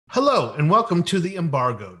Hello, and welcome to the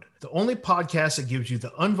Embargoed, the only podcast that gives you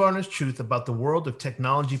the unvarnished truth about the world of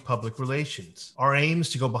technology public relations. Our aim is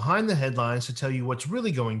to go behind the headlines to tell you what's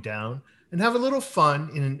really going down and have a little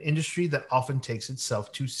fun in an industry that often takes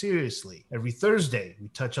itself too seriously. Every Thursday, we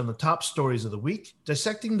touch on the top stories of the week,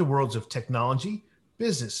 dissecting the worlds of technology,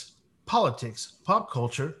 business, politics, pop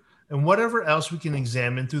culture, and whatever else we can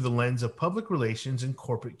examine through the lens of public relations and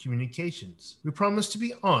corporate communications. We promise to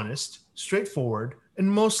be honest, straightforward, and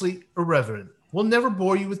mostly irreverent. We'll never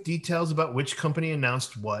bore you with details about which company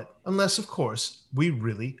announced what, unless, of course, we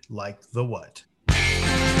really like the what.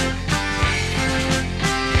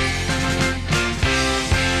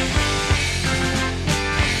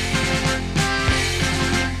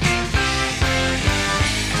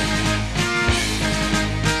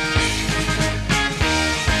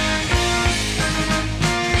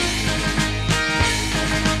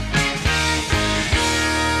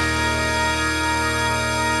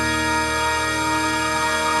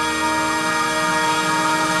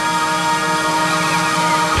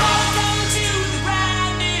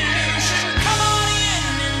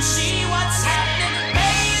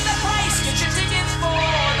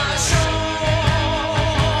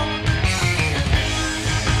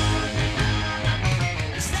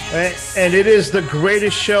 And it is the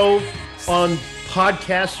greatest show on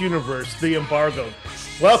podcast universe, The Embargoed.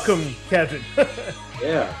 Welcome, Kevin.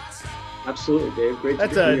 Yeah, absolutely, Dave. Great to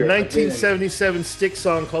That's be here. That's a 1977 Styx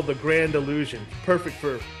song called The Grand Illusion. Perfect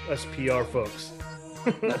for us PR folks.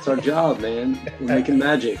 That's our job, man. We're making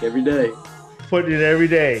magic every day. Putting it every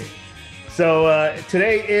day. So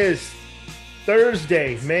today is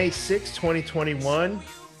Thursday, May 6, 2021.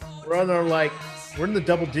 We're in the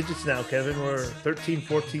double digits now, Kevin. We're 13,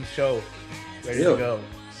 14th show ready to go.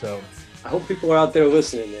 So I hope people are out there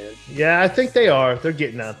listening, man. Yeah, I think they are. They're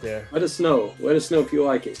getting out there. Let us know. Let us know if you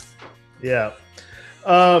like it. Yeah.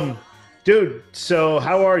 Dude, so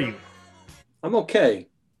how are you? I'm okay.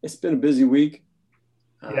 It's been a busy week.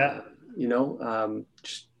 Yeah.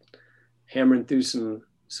 Just hammering through some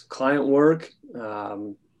client work.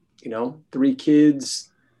 3 kids,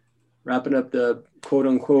 wrapping up the quote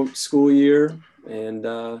unquote school year. And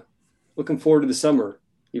looking forward to the summer,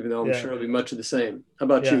 even though I'm sure it'll be much of the same. How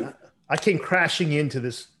about you? I came crashing into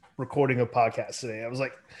this recording of podcast today. I was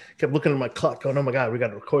like, kept looking at my clock going, oh my God, we got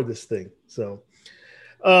to record this thing. So,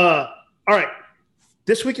 all right.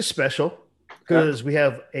 This week is special because we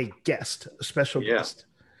have a special guest.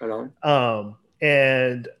 Right on.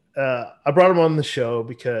 I brought him on the show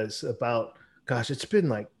because it's been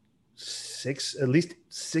like at least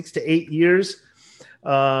 6 to 8 years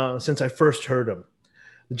since I first heard him.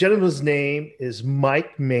 The gentleman's name is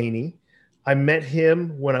Mike Maney. I met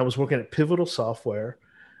him when I was working at Pivotal Software.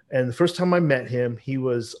 And the first time I met him, he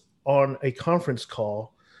was on a conference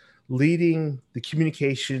call leading the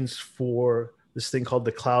communications for this thing called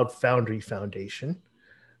the Cloud Foundry Foundation.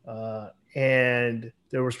 And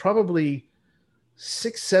there was probably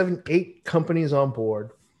 6, 7, 8 companies on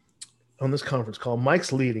board on this conference call.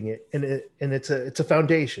 Mike's leading it, and it's a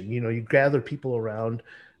foundation. You gather people around,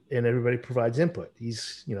 and everybody provides input.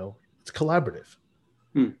 It's collaborative.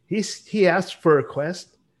 He asked for a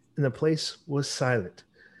request, and the place was silent.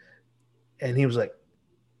 And he was like,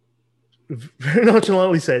 very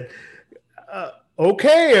nonchalantly said,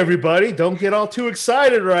 "Okay, everybody, don't get all too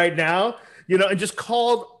excited right now," and just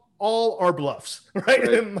called all our bluffs,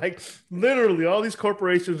 right? And like literally all these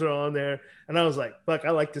corporations are on there. And I was like, fuck,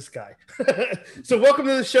 I like this guy. So welcome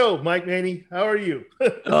to the show, Mike Maney. How are you?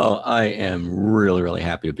 Oh, I am really, really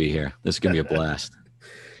happy to be here. This is going to be a blast.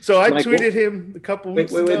 So I tweeted him a couple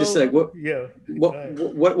weeks ago. Wait a sec. What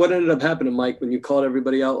ended up happening, Mike, when you called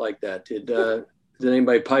everybody out like that? Did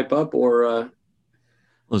anybody pipe up or? Well,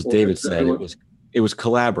 as David said, it was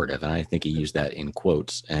collaborative, and I think he used that in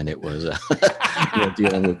quotes. And it was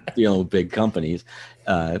dealing with big companies,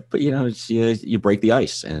 but you break the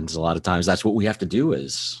ice, and a lot of times that's what we have to do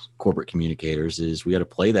as corporate communicators. Is we got to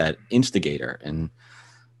play that instigator and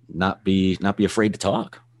not be afraid to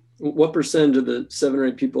talk. What percentage of the 7 or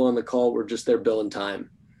 8 people on the call were just there billing time?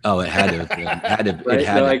 Oh, it had to. Right?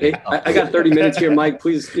 I got 30 minutes here, Mike.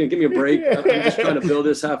 Please give me a break. I'm just trying to build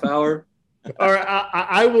this half hour. All right,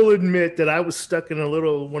 I will admit that I was stuck in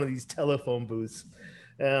one of these telephone booths,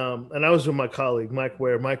 and I was with my colleague Mike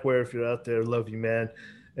Ware. Mike Ware, if you're out there, love you, man.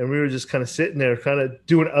 And we were just kind of sitting there, kind of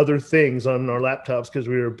doing other things on our laptops because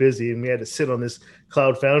we were busy, and we had to sit on this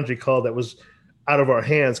Cloud Foundry call that was out of our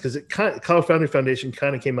hands because Cloud Foundry Foundation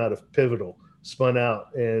kind of came out of Pivotal, spun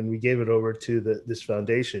out, and we gave it over to this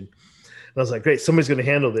foundation. I was like, great, somebody's going to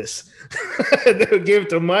handle this. And they gave it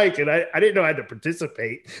to Mike, and I didn't know I had to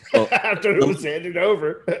participate after it was handed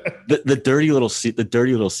over. the dirty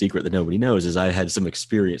little secret that nobody knows is I had some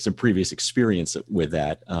previous experience with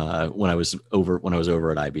that when I was over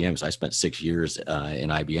at IBM. So I spent 6 years in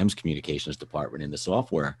IBM's communications department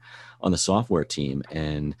on the software team,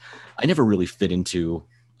 and I never really fit into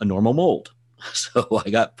a normal mold. So I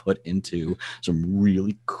got put into some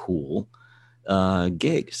really cool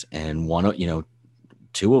gigs, and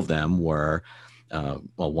two of them were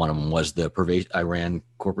one of them was I ran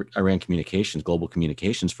global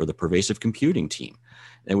communications for the pervasive computing team.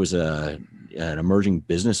 It was an emerging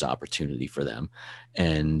business opportunity for them,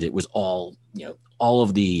 and it was all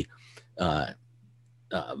of the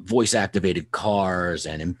voice activated cars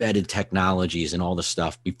and embedded technologies and all the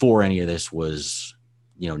stuff before any of this was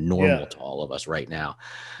normal to all of us right now.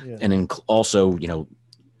 Yeah. And then also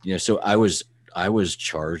so I was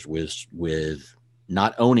charged with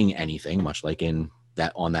not owning anything, much like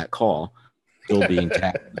on that call, still being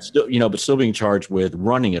but still being charged with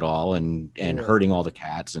running it all and herding all the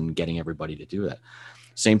cats and getting everybody to do that.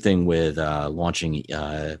 Same thing with launching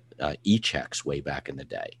e-checks way back in the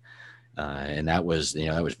day. And that was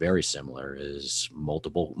very similar, is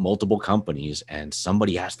multiple companies, and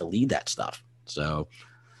somebody has to lead that stuff. So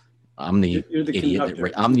I'm the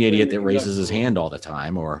idiot that raises his hand all the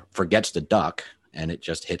time or forgets to duck, and it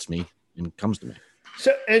just hits me and comes to me.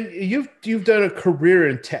 So, and you've done a career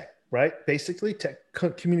in tech, right? Basically, tech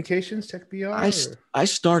communications, tech PR. I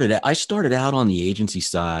started out on the agency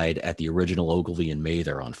side at the original Ogilvy and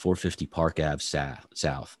Mather on 450 Park Ave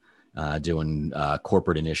South, doing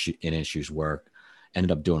corporate issues work.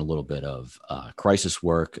 Ended up doing a little bit of crisis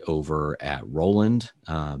work over at Roland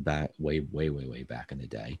back way back in the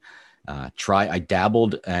day. I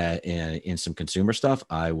dabbled in some consumer stuff.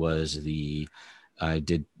 I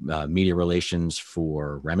did media relations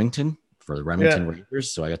for Remington, for the Remington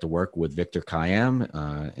Raiders. So I got to work with Victor Kayam,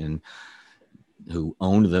 and who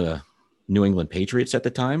owned the New England Patriots at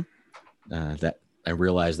the time. That I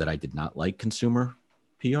realized that I did not like consumer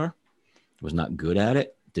PR. Was not good at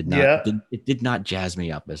it. It did not jazz me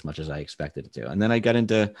up as much as I expected it to. And then I got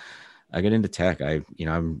into tech.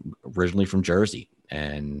 I'm originally from Jersey,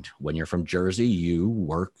 and when you're from Jersey, you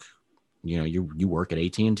work at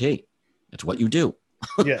AT&T. That's what you do.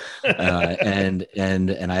 Yeah. And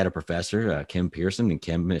I had a professor, Kim Pearson, and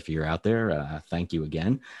Kim, if you're out there, thank you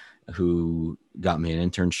again, who got me an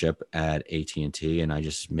internship at AT&T, and I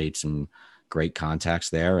just made some great contacts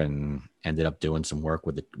there and ended up doing some work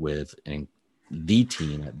with the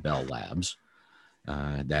team at Bell Labs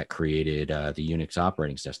that created the Unix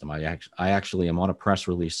operating system. I actually am on a press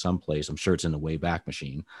release someplace, I'm sure it's in the Wayback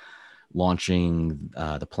Machine, launching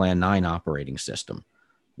the Plan 9 operating system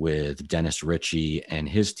with Dennis Ritchie and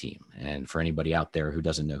his team. And for anybody out there who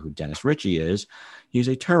doesn't know who Dennis Ritchie is, he's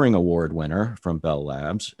a Turing Award winner from Bell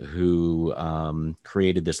Labs who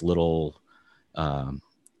created this little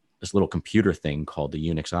computer thing called the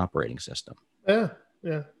Unix operating system.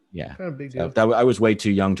 Yeah. Kind of big deal. I was way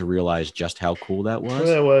too young to realize just how cool that was.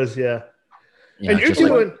 That was, yeah. And you're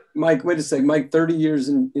doing, Mike, wait a second. Mike, 30 years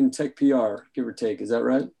in tech PR, give or take. Is that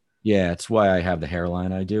right? Yeah, that's why I have the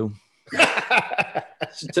hairline I do.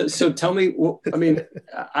 So tell me,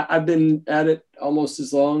 I've been at it almost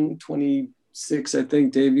as long, 26, I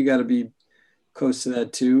think. Dave, you got to be close to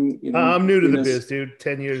that too. I'm new to the biz, dude.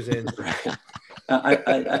 10 years in.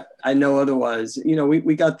 I know otherwise.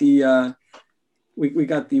 We got the we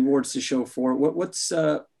got the awards to show for it.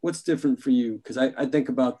 What's different for you? Because I think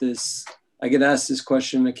about this. I get asked this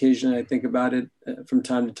question occasionally. I think about it from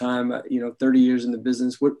time to time. 30 years in the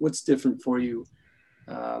business. What's different for you?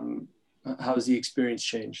 How has the experience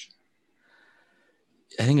changed?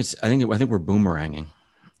 I think we're boomeranging,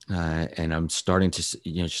 and I'm starting to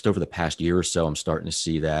just over the past year or so, I'm starting to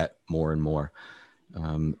see that more and more.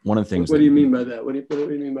 One of the things. What do you mean by that? What do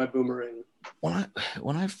you mean by boomeranging?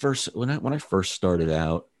 When I first started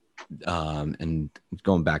out, and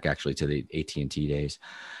going back actually to the AT&T days,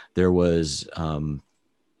 there was a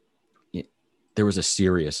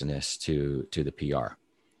seriousness to the PR,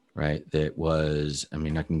 right? That was,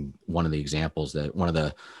 one of the examples that one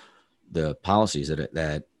of the policies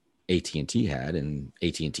that AT&T had, and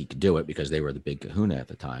AT&T could do it because they were the big kahuna at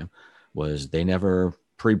the time, was they never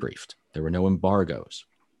pre-briefed. There were no embargoes.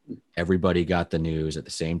 Everybody got the news at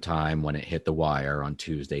the same time when it hit the wire on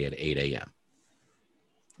Tuesday at 8 a.m.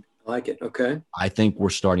 I like it. Okay. I think we're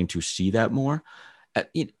starting to see that more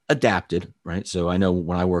adapted, right? So I know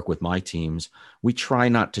when I work with my teams, we try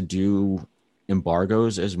not to do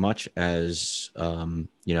embargoes as much as,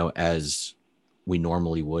 as we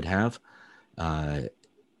normally would have.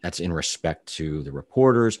 That's in respect to the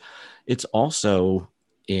reporters. It's also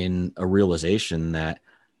in a realization that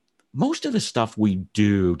most of the stuff we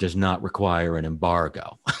do does not require an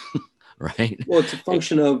embargo, right? Well, it's a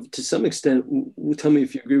function of, to some extent, tell me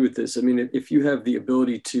if you agree with this. I mean, if you have the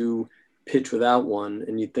ability to pitch without one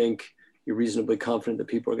and you think you're reasonably confident that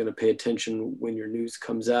people are going to pay attention when your news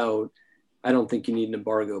comes out, I don't think you need an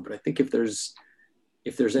embargo. But I think if there's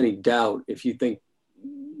any doubt, if you think,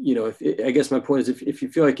 I guess my point is, if you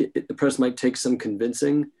feel like the press might take some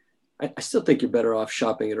convincing, I still think you're better off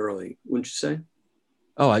shopping it early, wouldn't you say?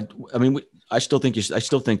 Oh, I mean, I still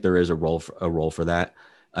think there is a role for that.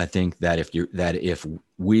 I think that if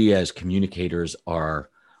we as communicators are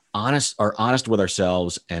honest with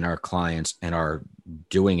ourselves and our clients and are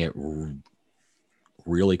doing it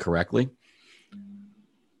really correctly,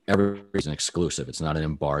 everybody's an exclusive. It's not an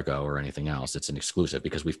embargo or anything else. It's an exclusive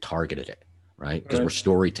because we've targeted it, right? Because we're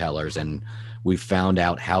storytellers and we've found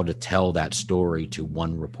out how to tell that story to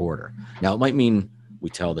one reporter. Now, it might mean we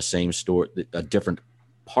tell the same story, a different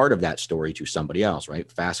part of that story to somebody else, right?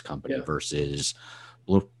 Fast Company versus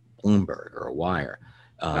Bloomberg or Wire.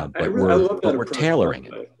 But we're tailoring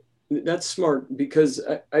it. That's smart, because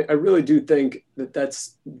I really do think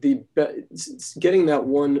that's getting that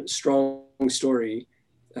one strong story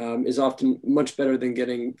is often much better than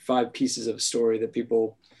getting 5 pieces of a story that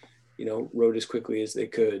people, wrote as quickly as they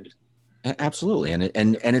could. Absolutely.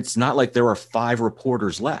 And it's not like there are 5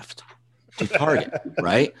 reporters left to target,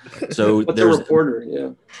 right? So there's a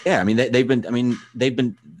reporter. Yeah. I mean, they've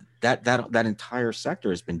been that entire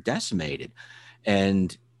sector has been decimated,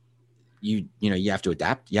 and you have to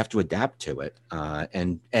adapt. You have to adapt to it,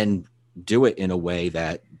 and do it in a way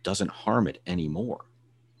that doesn't harm it anymore.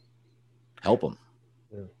 Help them.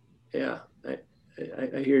 Yeah,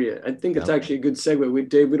 I hear you. I think it's actually a good segue.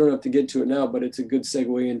 Dave, we don't have to get to it now, but it's a good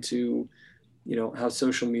segue into, how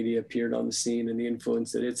social media appeared on the scene and the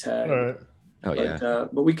influence that it's had. All right.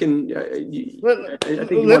 But we can. I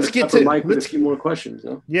think let's get to Mike with a few more questions.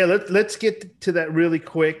 No? Yeah, let's get to that really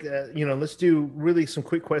quick. Let's do really some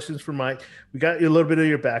quick questions for Mike. We got you a little bit of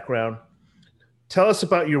your background. Tell us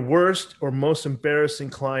about your worst or most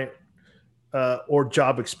embarrassing client or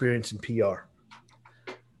job experience in PR.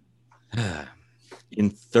 In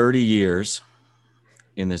 30 years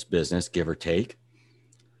in this business, give or take,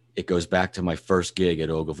 it goes back to my first gig at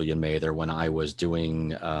Ogilvy and Mather when I was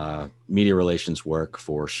doing media relations work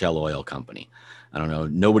for Shell Oil Company. I don't know,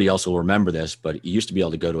 nobody else will remember this, but you used to be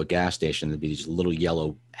able to go to a gas station and there'd be these little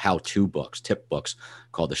yellow how-to books, tip books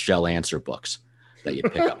called the Shell Answer books that you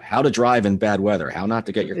pick up. How to drive in bad weather, how not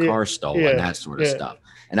to get your car stolen, that sort of stuff.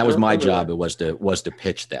 And that was my job. It was to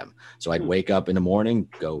pitch them. So I'd wake up in the morning,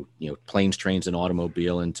 go, planes, trains, and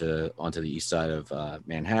automobile onto the east side of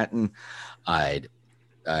Manhattan. I'd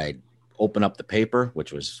open up the paper,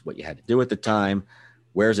 which was what you had to do at the time.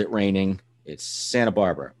 Where's it raining? It's Santa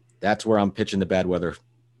Barbara. That's where I'm pitching the bad weather.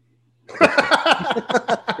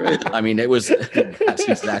 I mean, that's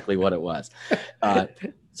exactly what it was.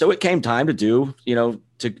 So it came time to do,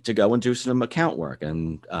 to go and do some account work.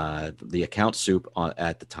 And the account soup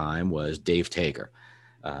at the time was Dave Tager.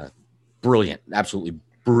 Brilliant, absolutely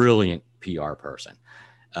brilliant PR person.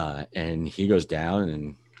 And he goes down,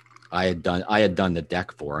 and I had done the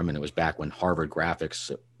deck for him, and it was back when Harvard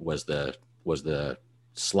Graphics was the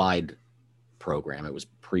slide program. It was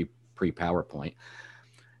pre PowerPoint.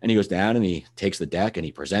 And he goes down and he takes the deck and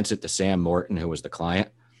he presents it to Sam Morton, who was the client.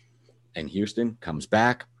 And Houston comes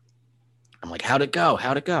back. I'm like, how'd it go?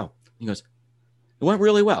 He goes, it went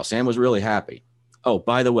really well. Sam was really happy. Oh,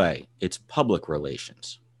 by the way, it's public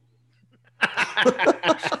relations.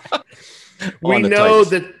 We know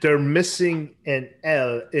that they're missing an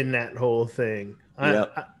L in that whole thing.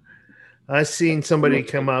 I seen somebody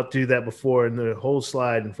come out do that before in the whole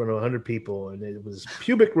slide in front of 100 people, and it was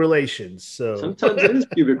pubic relations. So sometimes it is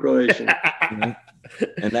pubic relations, and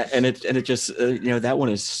it just that one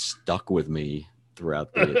is stuck with me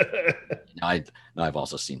throughout the. I've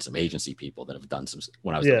also seen some agency people that have done some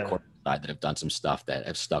when I was on the corporate side that have done some stuff that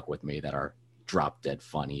have stuck with me that are drop dead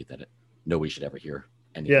funny that nobody should ever hear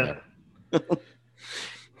anything ever.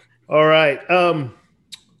 All right.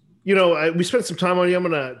 We spent some time on you. I'm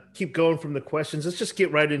going to keep going from the questions. Let's just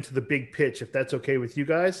get right into the big pitch, if that's okay with you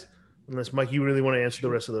guys. Unless, Mike, you really want to answer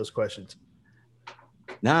the rest of those questions.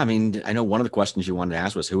 No, I mean, I know one of the questions you wanted to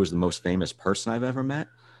ask was who was the most famous person I've ever met.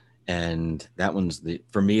 And that one's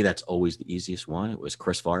for me, that's always the easiest one. It was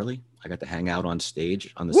Chris Farley. I got to hang out on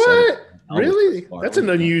stage on the set. What? Really? That's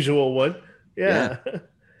an unusual one. Yeah.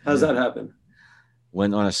 How's that happen?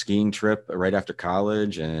 Went on a skiing trip right after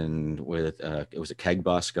college, and it was a keg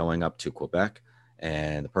bus going up to Quebec,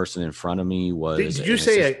 and the person in front of me was. Did you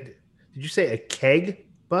say a keg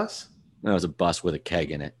bus? No, it was a bus with a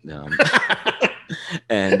keg in it.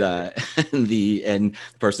 And the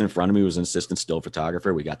person in front of me was an assistant still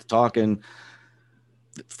photographer. We got to talking,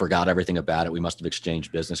 forgot everything about it. We must have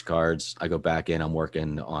exchanged business cards. I go back in. I'm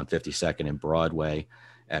working on 52nd and Broadway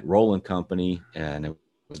at Roland Company, and it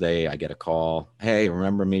was I get a call. Hey,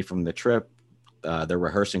 remember me from the trip? They're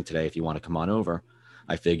rehearsing today. If you want to come on over.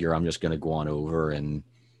 I figure I'm just going to go on over and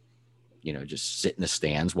just sit in the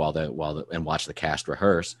stands and watch the cast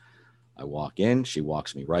rehearse. I walk in. She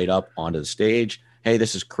walks me right up onto the stage. Hey,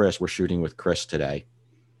 this is Chris. We're shooting with Chris today.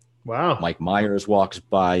 Wow. Mike Myers walks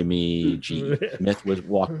by me. G. Smith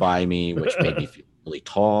walked by me, which made me feel really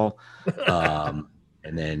tall.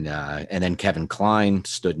 And then Kevin Kline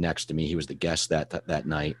stood next to me. He was the guest that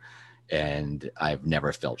night, and I've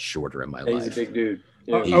never felt shorter in my life. He's a big dude.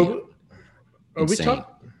 Yeah.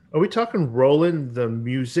 Are we talking Roland,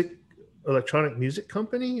 the electronic music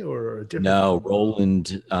company, or a different? No,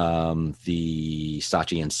 Roland, the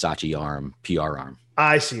Saatchi and Saatchi arm, PR arm.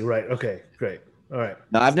 I see. Right. Okay. Great. All right.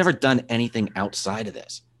 Now, I've never done anything outside of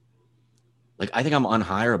this. Like, I think I'm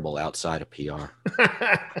unhireable outside of PR.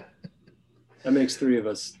 That makes three of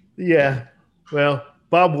us. Yeah. Well,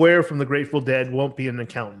 Bob Ware from the Grateful Dead won't be an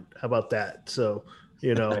accountant. How about that? So,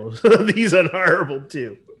 he's unhireable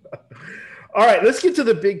too. All right, let's get to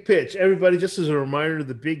the big pitch. Everybody, just as a reminder,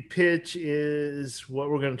 the big pitch is what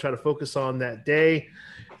we're going to try to focus on that day.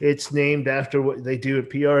 It's named after what they do at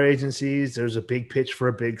PR agencies. There's a big pitch for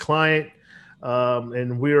a big client.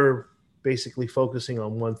 And we're basically focusing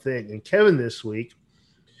on one thing. And Kevin, this week,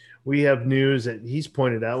 we have news that he's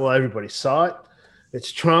pointed out. Well, everybody saw it.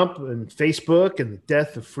 It's Trump and Facebook and the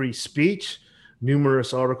death of free speech.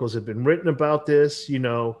 Numerous articles have been written about this, And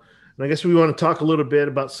I guess we want to talk a little bit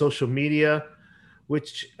about social media,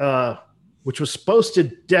 which was supposed to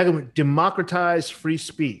democratize free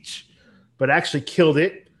speech, but actually killed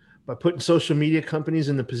it by putting social media companies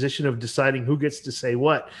in the position of deciding who gets to say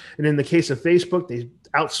what. And in the case of Facebook, they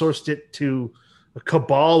outsourced it to a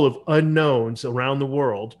cabal of unknowns around the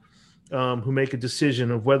world who make a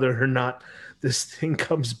decision of whether or not this thing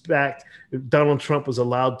comes back. Donald Trump was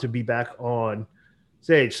allowed to be back on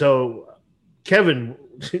stage. So, Kevin,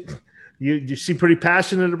 you seem pretty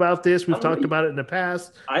passionate about this. We've talked about it in the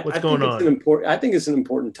past. What's going on? I think it's an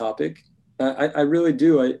important topic. I really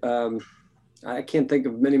do. I can't think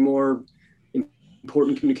of many more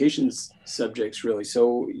important communications subjects, really.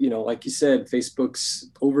 So, like you said,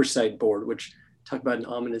 Facebook's oversight board, which talk about an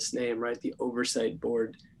ominous name, right? The oversight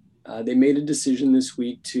board. They made a decision this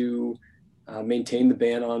week to maintain the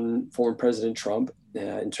ban on former President Trump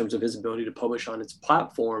in terms of his ability to publish on its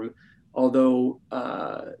platform. Although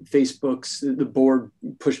the board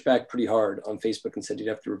pushed back pretty hard on Facebook and said you'd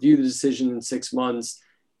have to review the decision in 6 months,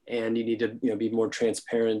 and you need to be more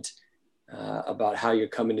transparent about how you're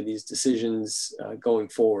coming to these decisions going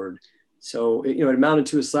forward. So it amounted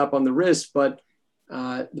to a slap on the wrist, but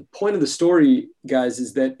the point of the story, guys,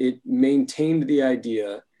 is that it maintained the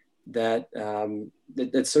idea that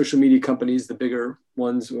that social media companies, the bigger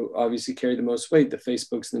ones, who obviously carry the most weight, the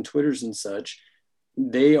Facebooks and the Twitters and such,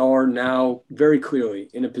 they are now very clearly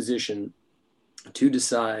in a position to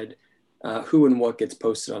decide who and what gets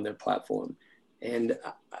posted on their platform. And,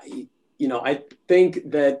 I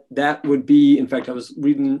think that would be, in fact, I was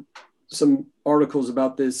reading some articles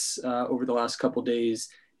about this over the last couple of days.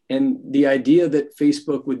 And the idea that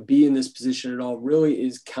Facebook would be in this position at all really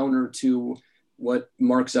is counter to what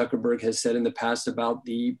Mark Zuckerberg has said in the past about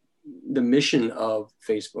the mission of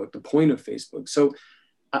Facebook, the point of Facebook. So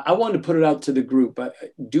I wanted to put it out to the group. How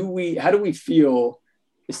do we feel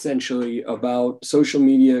essentially about social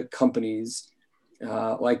media companies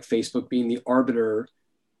like Facebook being the arbiter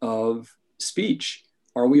of speech?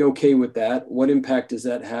 Are we okay with that? What impact does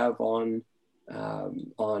that have on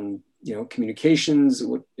communications?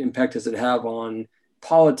 What impact does it have on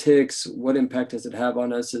politics? What impact does it have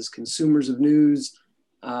on us as consumers of news?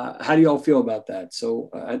 How do you all feel about that? So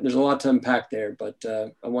there's a lot to unpack there, but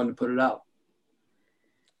I wanted to put it out.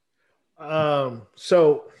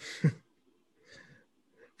 So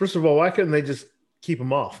first of all, why couldn't they just keep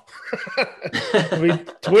them off? I mean,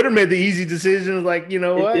 Twitter made the easy decision. Like,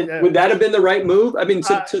 what? Would that have been the right move? I mean,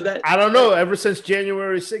 to that, I don't know. Ever since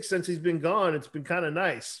January 6th, since he's been gone, it's been kind of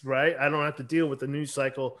nice, right? I don't have to deal with the news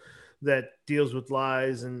cycle that deals with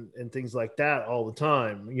lies and things like that all the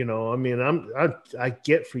time. I mean, I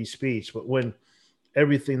get free speech, but when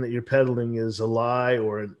everything that you're peddling is a lie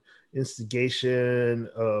or an instigation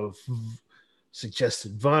of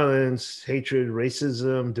suggested violence, hatred,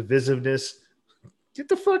 racism, divisiveness, get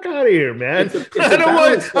the fuck out of here, man.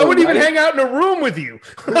 Balance, I wouldn't even right? hang out in a room with you.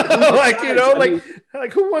 Like, you know,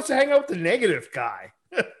 like who wants to hang out with the negative guy?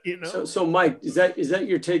 You know? So Mike, is that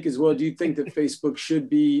your take as well? Do you think that Facebook should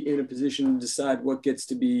be in a position to decide what gets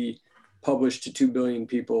to be published to 2 billion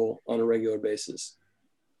people on a regular basis?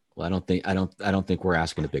 Well, I don't think we're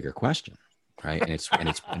asking a bigger question, right? And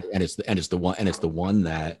it's the one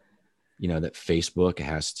that, you know, that Facebook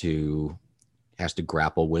has to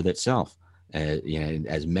grapple with itself, you know,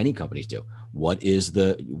 as many companies do. What is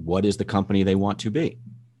the company they want to be?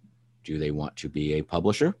 Do they want to be a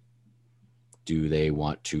publisher? Do they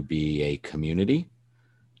want to be a community?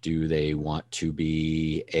 Do they want to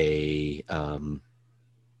be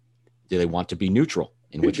do they want to be neutral?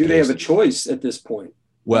 Do they have a choice at this point?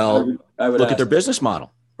 Well, I would look at their business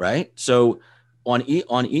model, right? So on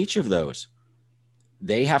each of those,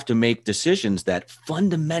 they have to make decisions that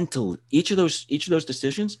each of those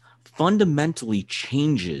decisions fundamentally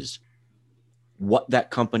changes what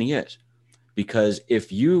that company is. Because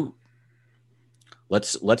if you,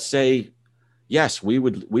 let's say, yes, we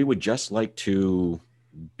would just like to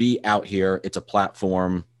be out here. It's a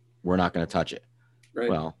platform. We're not going to touch it. Right.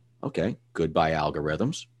 Well, okay. Goodbye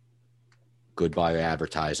algorithms. Goodbye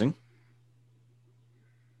advertising.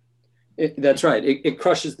 That's right. It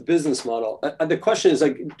crushes the business model. The question is,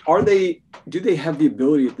 like, do they have the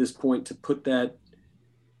ability at this point to put that,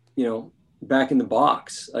 you know, back in the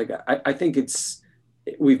box? Like, I think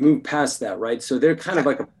we've moved past that, right? So they're kind of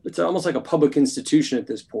like it's almost like a public institution at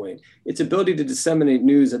this point. Its ability to disseminate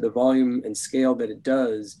news at the volume and scale that it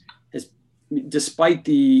does has, despite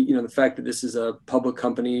the fact that this is a public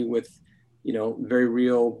company with, you know, very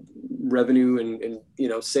real revenue and you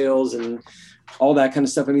know, sales and all that kind of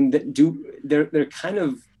stuff. I mean, they're kind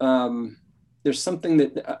of there's something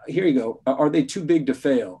that here you go. Are they too big to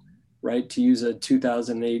fail? Right, to use a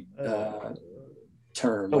 2008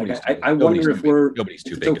 term. Like, I wonder if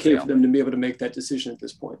it's okay for them to be able to make that decision at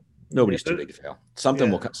this point. Nobody's too big to fail. Something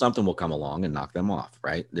will come along and knock them off,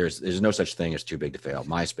 right? There's no such thing as too big to fail.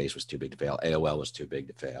 MySpace was too big to fail. AOL was too big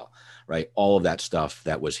to fail, right? All of that stuff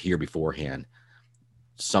that was here beforehand,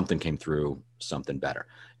 something came through, something better.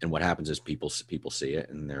 And what happens is people see it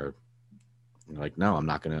and they're like, no, I'm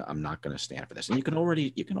not gonna stand for this. And you can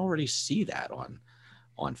already see that on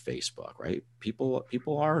Facebook, right? People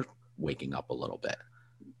are waking up a little bit.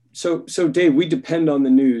 So Dave, we depend on the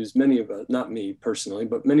news. Many of us, not me personally,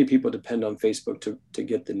 but many people depend on Facebook to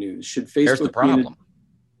get the news. Should Facebook? There's the problem.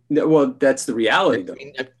 Well, that's the reality, though. I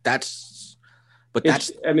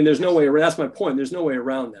mean, there's no way. That's my point. There's no way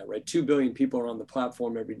around that, right? 2 billion people are on the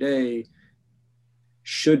platform every day.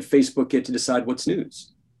 Should Facebook get to decide what's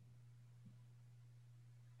news?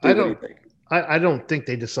 Dave, I don't think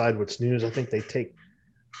they decide what's news. I think they take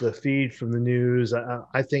the feed from the news.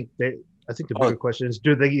 I think the bigger question is,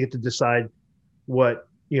 do they get to decide what,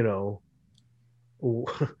 you know,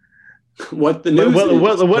 what the news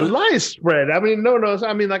what lies spread? I mean, no.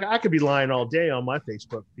 I mean, like, I could be lying all day on my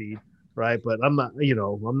Facebook feed, right? But I'm not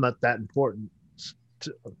that important.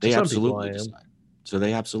 They absolutely decide. So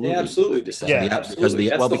they absolutely decide. Yeah, because of the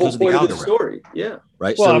point of the story. Yeah.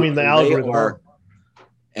 Right. Well, so I mean, the algorithm.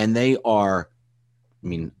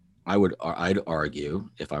 I'd argue,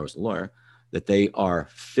 if I was a lawyer, that they are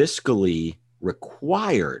fiscally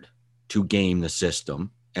required to game the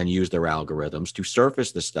system and use their algorithms to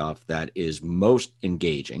surface the stuff that is most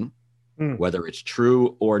engaging, whether it's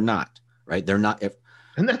true or not. Right? They're not.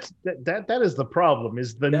 And that is the problem.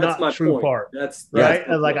 Is the not true point. part? That's right.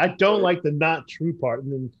 And like, I don't like the not true part.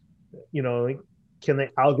 And then, you know, can they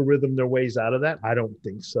algorithm their ways out of that? I don't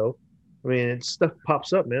think so. I mean, stuff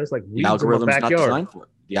pops up, man. It's like the algorithm's not designed for it.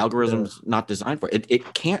 The algorithm's not designed for it.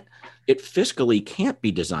 It fiscally can't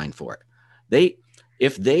be designed for it.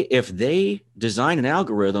 If they design an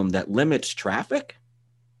algorithm that limits traffic,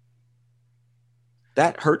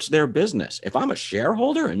 that hurts their business. If I'm a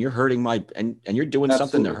shareholder and you're hurting and you're doing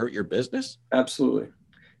something to hurt your business. Absolutely.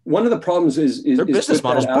 One of the problems is their business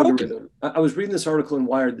model's broken. I was reading this article in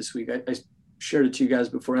Wired this week. I shared it to you guys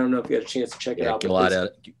before. I don't know if you had a chance to check it out.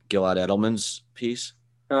 Gilad Edelman's piece.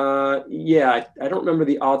 I don't remember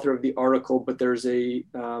the author of the article, but there's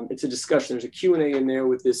it's a discussion. There's a Q&A in there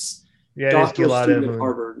with this doctoral student at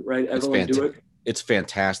Harvard, right? Evelyn Douek. It's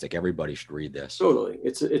fantastic. Everybody should read this. Totally.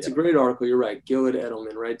 It's a great article. You're right. Gilad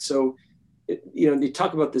Edelman, right? So, they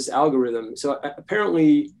talk about this algorithm. So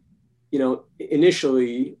apparently,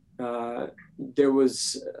 initially there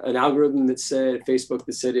was an algorithm that said, Facebook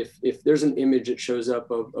that said, if there's an image that shows up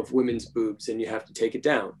of women's boobs, then you have to take it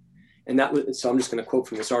down. And so I'm just going to quote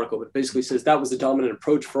from this article, but basically says that was the dominant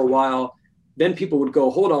approach for a while. Then people would go,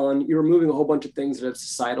 hold on, you're removing a whole bunch of things that have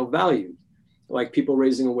societal value. like people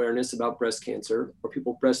raising awareness about breast cancer, or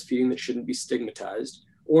people breastfeeding that shouldn't be stigmatized,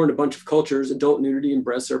 or in a bunch of cultures, adult nudity and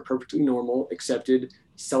breasts are perfectly normal, accepted,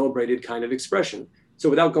 celebrated kind of expression. So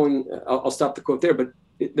without going, I'll stop the quote there, but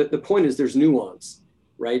the point is there's nuance,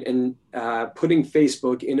 right? And putting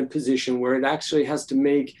Facebook in a position where it actually has to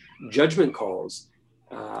make judgment calls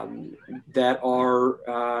that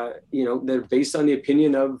are, they're based on the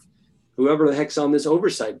opinion of whoever the heck's on this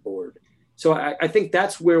oversight board. So I think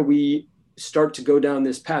that's where we start to go down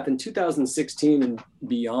this path. And 2016 and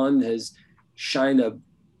beyond has shined a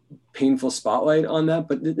painful spotlight on that,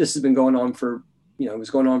 but this has been going on for, it was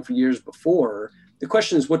going on for years before. The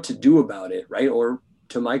question is what to do about it, right? Or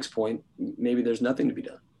to Mike's point, maybe there's nothing to be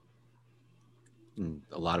done.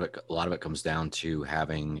 A lot of it comes down to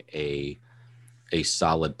having a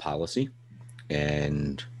solid policy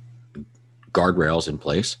and guardrails in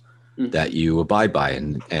place that you abide by,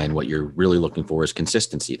 and what you're really looking for is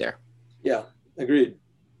consistency there. Yeah, agreed.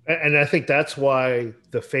 And I think that's why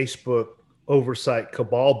the Facebook oversight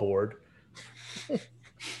cabal board,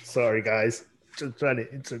 sorry guys, just trying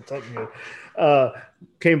to insert something here,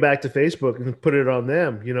 came back to Facebook and put it on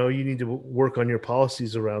them. You need to work on your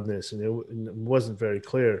policies around this. And it wasn't very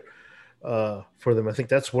clear for them. I think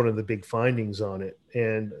that's one of the big findings on it.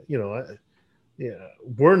 And,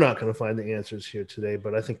 we're not going to find the answers here today,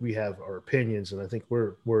 but I think we have our opinions, and I think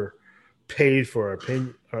we're paid for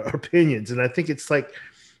our opinions. And I think it's like,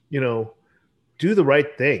 do the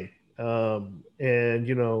right thing. And,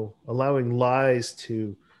 allowing lies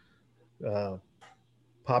to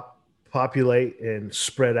populate and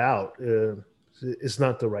spread out is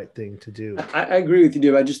not the right thing to do. I agree with you,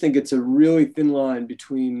 Dave. I just think it's a really thin line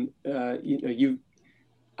between,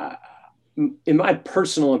 in my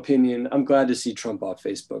personal opinion, I'm glad to see Trump off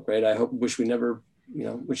Facebook, right? Wish he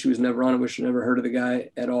was never on it, wish we never heard of the guy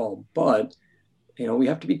at all. But, we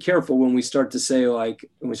have to be careful when we start to say, when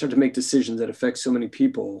we start to make decisions that affect so many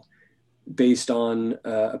people based on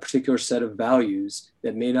a particular set of values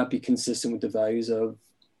that may not be consistent with the values of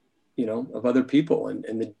other people and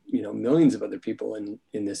the, millions of other people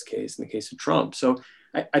in this case, in the case of Trump. So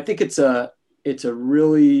I think it's a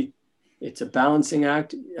balancing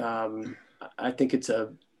act. I think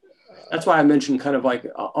that's why I mentioned kind of like,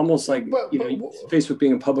 almost like, Facebook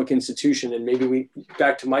being a public institution, and maybe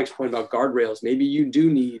back to Mike's point about guardrails, maybe you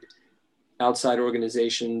do need outside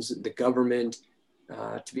organizations, the government,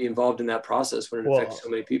 to be involved in that process when it affects so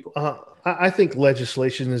many people. I think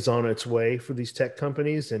legislation is on its way for these tech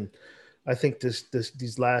companies, and I think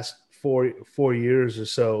these last four years or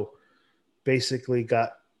so basically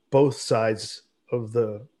got both sides of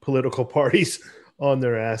the political parties on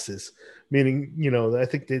their asses. Meaning, I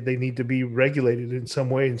think they need to be regulated in some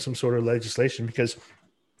way, in some sort of legislation, because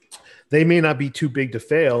they may not be too big to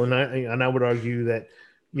fail. And I would argue that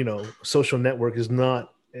social network is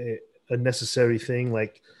not a necessary thing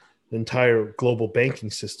like the entire global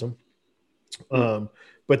banking system.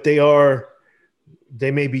 But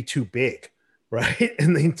they may be too big, right?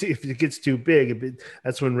 And if it gets too big,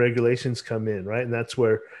 that's when regulations come in, right? And that's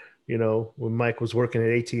where, when Mike was working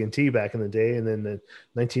at AT&T back in the day, and then the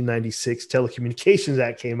 1996 Telecommunications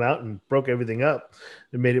Act came out and broke everything up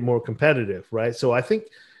and made it more competitive, right? So I think,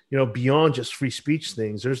 beyond just free speech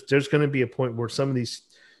things, there's going to be a point where some of these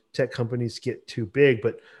tech companies get too big.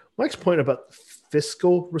 But Mike's point about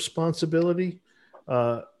fiscal responsibility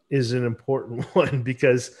is an important one,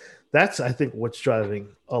 because that's, I think, what's driving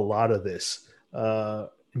a lot of this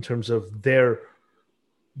in terms of their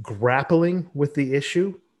grappling with the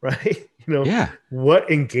issue, right? What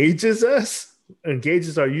engages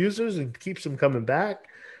our users and keeps them coming back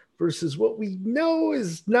versus what we know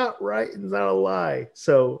is not right and not a lie.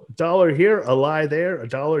 So $1 here, a lie there,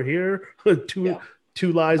 $1 here,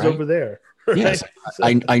 two lies right over there. Right? Yes, So,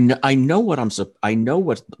 I know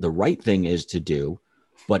what the right thing is to do,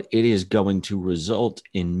 but it is going to result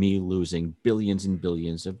in me losing billions and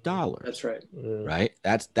billions of dollars. That's right. Right.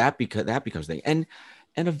 That becomes the and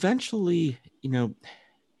eventually,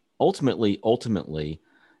 ultimately,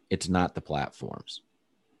 it's not the platforms,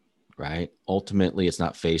 right? Ultimately, it's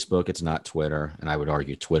not Facebook, it's not Twitter, and I would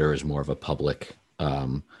argue Twitter is more of a public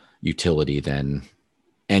utility than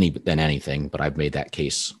anything. But I've made that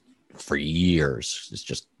case for years. It's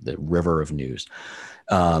just the river of news.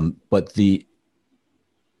 But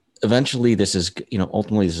eventually, ultimately,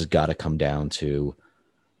 this has got to come down to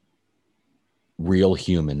real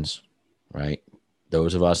humans, right?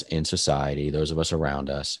 Those of us in society, those of us around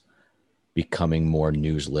us, becoming more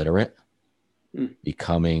news literate,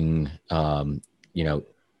 becoming, not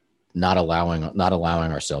allowing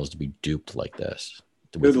ourselves to be duped like this.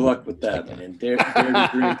 Good luck with that, man.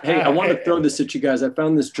 Hey, I want to throw this at you guys. I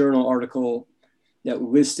found this journal article that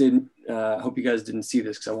listed, I hope you guys didn't see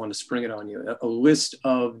this because I wanted to spring it on you, a list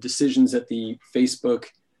of decisions that the Facebook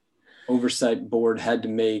oversight board had to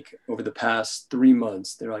make over the past 3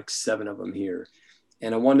 months. There are like 7 of them here.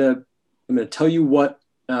 And I'm going to tell you what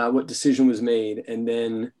decision was made, and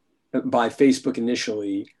then by Facebook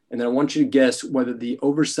initially. And then I want you to guess whether the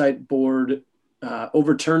oversight board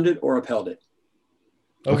overturned it or upheld it.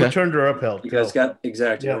 Overturned or upheld? You guys got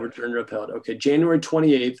exactly overturned or upheld. Okay, January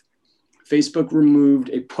 28th, Facebook removed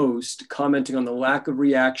a post commenting on the lack of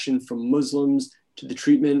reaction from Muslims to the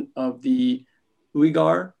treatment of the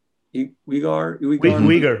Uyghur. Thank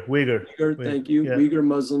you. Yeah. Uyghur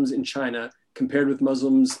Muslims in China compared with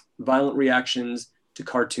Muslims' violent reactions to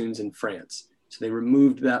cartoons in France. So they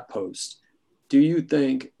removed that post. Do you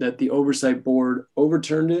think that the oversight board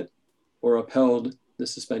overturned it or upheld the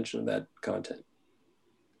suspension of that content?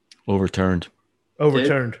 Overturned.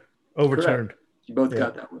 Overturned. Correct. You both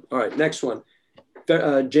got that one. All right, next one.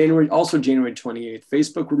 January 28th,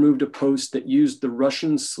 Facebook removed a post that used the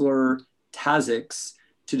Russian slur Taziks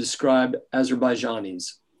to describe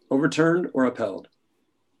Azerbaijanis. Overturned or upheld?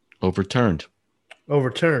 Overturned.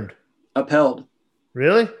 Overturned. Upheld.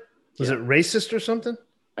 Really? Was it racist or something?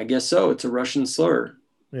 I guess so. It's a Russian slur.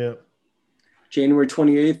 Yeah. January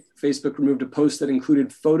 28th, Facebook removed a post that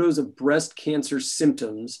included photos of breast cancer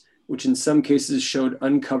symptoms, which in some cases showed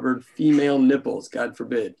uncovered female nipples, God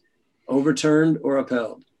forbid. Overturned or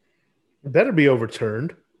upheld? It better be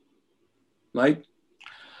overturned. Mike?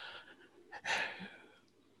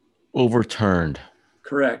 Overturned.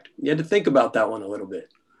 Correct. You had to think about that one a little bit.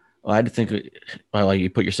 Well, I had to think. Well, you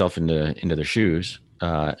put yourself into their shoes,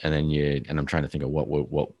 and I'm trying to think of what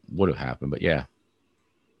would have happened. But yeah,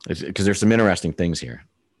 because there's some interesting things here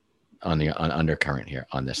on undercurrent here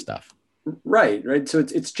on this stuff. Right. So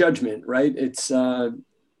it's judgment, right? It's and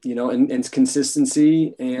it's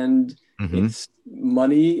consistency, and it's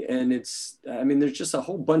money, and it's. I mean, there's just a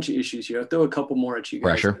whole bunch of issues here. I'll throw a couple more at you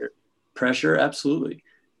guys. Pressure, absolutely.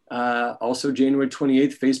 Also, January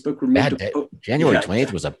 28th, Facebook removed January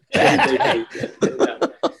 28th was a bad day.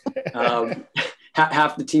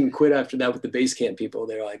 Half the team quit after that with the base camp people.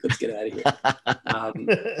 They're like, let's get out of here.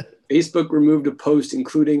 Facebook removed a post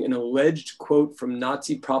including an alleged quote from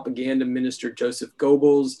Nazi propaganda minister Joseph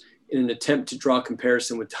Goebbels in an attempt to draw a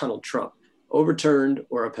comparison with Donald Trump. Overturned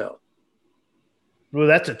or upheld? Well,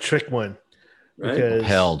 that's a trick one. Right?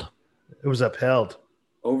 Upheld. It was upheld.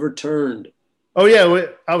 Overturned. Oh yeah,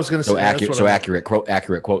 I was going to say accurate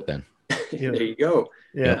quote then. There you go.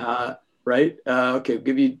 Yeah. Right. Okay.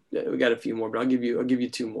 We got a few more, but I'll give you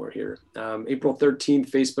 2 more here. April 13th,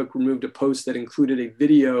 Facebook removed a post that included a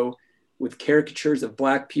video with caricatures of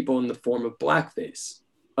Black people in the form of blackface.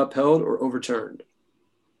 Upheld or overturned?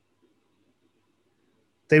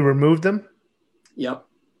 They removed them? Yep.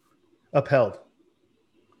 Upheld.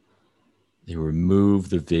 They removed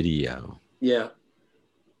the video. Yeah.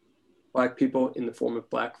 Black people in the form of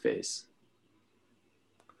blackface.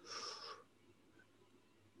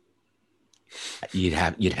 You'd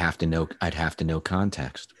have to know. I'd have to know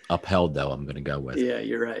context. Upheld, though, I'm going to go with. Yeah,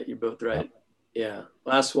 you're right. You're both right. Yeah.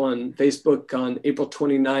 Last one. Facebook on April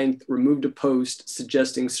 29th removed a post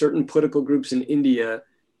suggesting certain political groups in India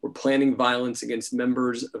were planning violence against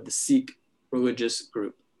members of the Sikh religious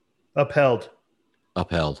group. Upheld.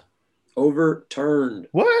 Overturned.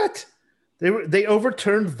 What? They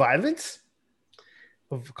overturned violence?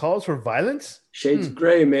 Of calls for violence? Shades of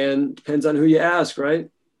gray, man. Depends on who you ask, right?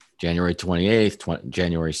 January 28th,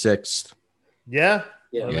 January 6th. Yeah.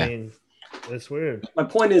 I mean, that's weird. My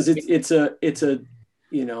point is it's a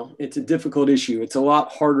difficult issue. It's a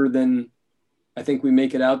lot harder than I think we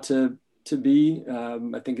make it out to be.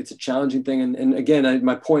 I think it's a challenging thing. And again,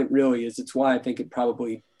 my point really is it's why I think it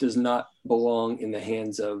probably does not belong in the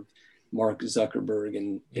hands of Mark Zuckerberg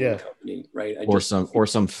and the company, right? Or some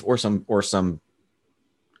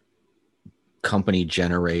company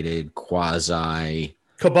generated quasi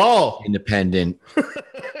cabal independent,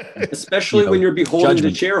 especially when you're beholden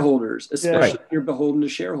to shareholders. If you're beholden to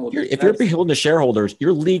shareholders, you're beholden to shareholders,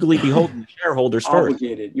 you're legally beholden to shareholders first.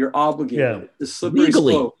 You're obligated. Yeah. The slippery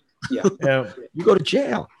Legally. slope. Yeah. You go to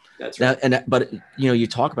jail. That's right. But you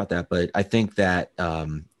talk about that, but I think that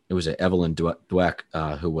it was Evelyn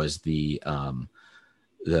Dweck who was the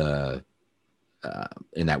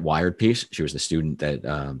in that Wired piece. She was the student that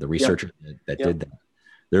the researcher that did that.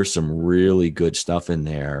 There's some really good stuff in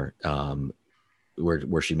there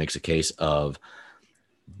where she makes a case of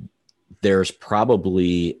there's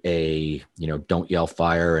probably a don't yell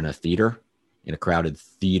fire in a crowded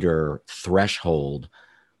theater threshold,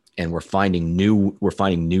 and we're finding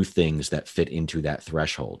new things that fit into that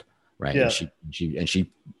threshold, right? Yeah. And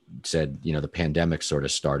she said, the pandemic sort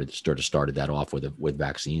of started that off with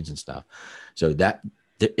vaccines and stuff. So that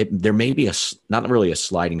there may be not really a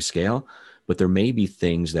sliding scale, but there may be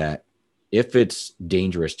things that if it's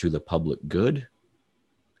dangerous to the public good,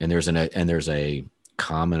 and there's a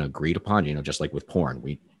common agreed upon, just like with porn,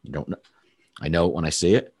 you don't know. I know it when I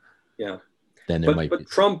see it. Yeah. Then there might be.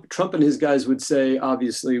 Trump and his guys would say,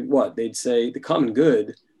 obviously, they'd say the common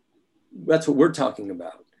good. That's what we're talking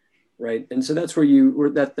about, right? And so that's where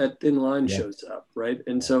that thin line shows up, right?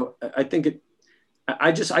 And so I think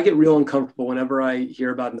I get real uncomfortable whenever I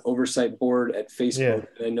hear about an oversight board at Facebook.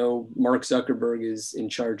 I know Mark Zuckerberg is in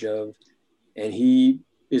charge of, and he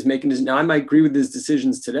is making now I might agree with his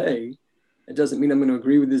decisions today. It doesn't mean I'm going to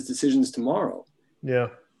agree with his decisions tomorrow. Yeah.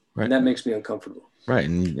 Right. And that makes me uncomfortable. Right.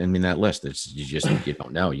 And I mean, that list, you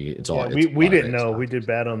don't know. It's all. We didn't know. We did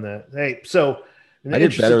bad on that. Hey, so I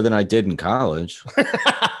did better than I did in college.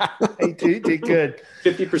 You did good.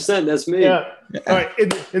 50%. That's me. Yeah. All right.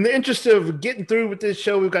 In the interest of getting through with this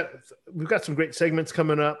show, we've got some great segments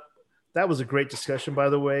coming up. That was a great discussion, by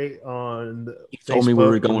the way. On you told me we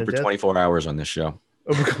were going for 24 hours on this show.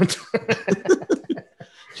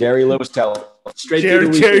 Jerry Lewis Telethon.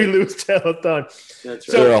 Jerry Lewis Telethon. That's right.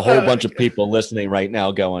 There are a whole bunch of people listening right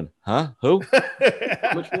now going, huh? Who?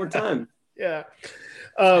 How much more time? Yeah.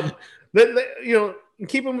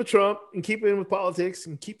 Keeping with Trump and keeping with politics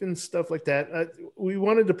and keeping stuff like that. We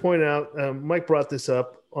wanted to point out, Mike brought this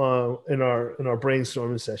up in our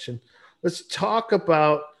brainstorming session. Let's talk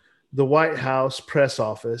about the White House press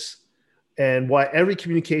office and why every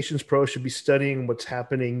communications pro should be studying what's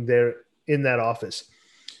happening there in that office,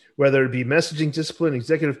 whether it be messaging discipline,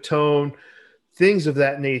 executive tone, things of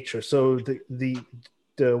that nature. So the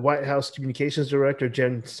White House communications director,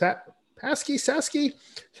 Jen Psaki,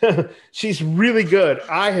 she's really good.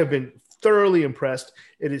 I have been thoroughly impressed.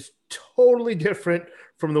 It is totally different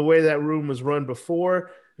from the way that room was run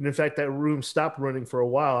before. And in fact, that room stopped running for a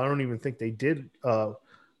while. I don't even think they did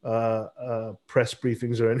press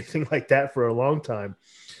briefings or anything like that for a long time.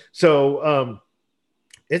 So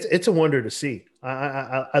it's a wonder to see.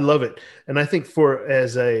 I love it. And I think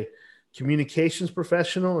as a communications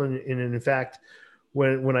professional, and in fact,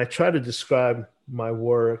 when I try to describe my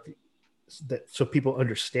work so people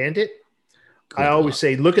understand it, I always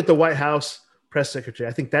say, look at the White House press secretary.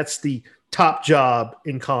 I think that's the top job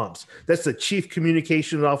in comms. That's the chief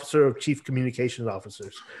communications officer of chief communications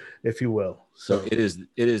officers, if you will. So it is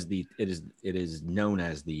known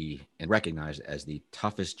as and recognized as the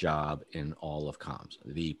toughest job in all of comms,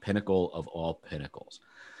 the pinnacle of all pinnacles.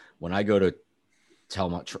 When I go to tell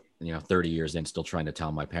my 30 years in, still trying to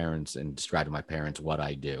tell my parents and describe to my parents what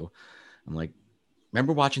I do, I'm like,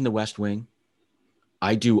 remember watching The West Wing?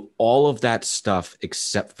 I do all of that stuff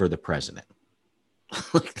except for the president.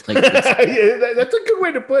 That's a good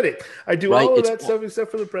way to put it. I do all of that stuff except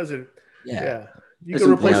for the president. Yeah. You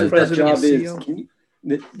can replace the president with CEO.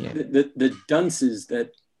 The dunces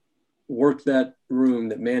that worked that room,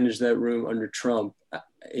 that managed that room under Trump,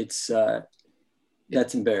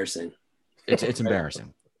 that's embarrassing. It's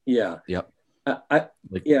embarrassing. Yeah. Yep. I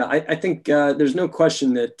think there's no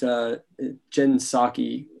question that Jen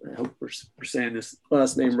Psaki, I hope we're saying this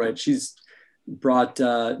last name right, she's brought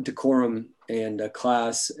decorum and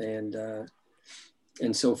class and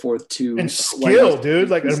so forth to and skill, dude,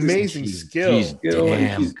 like an amazing skill. She's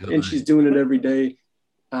damn good. And she's doing it every day.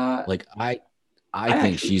 I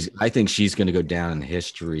think she's going to go down in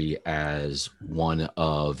history as one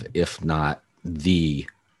of, if not the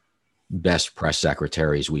best press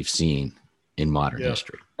secretaries we've seen in modern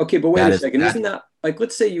history. Okay, but wait a second. Isn't that like,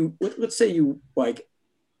 let's say you like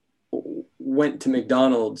went to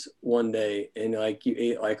McDonald's one day and like you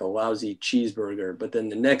ate like a lousy cheeseburger, but then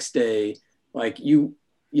the next day, like you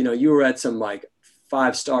were at some like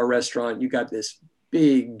 5-star restaurant, you got this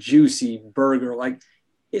big juicy burger, like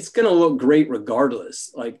it's going to look great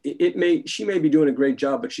regardless. Like she may be doing a great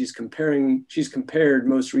job, but she's compared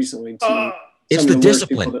most recently to it's the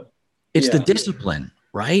discipline. It's the discipline,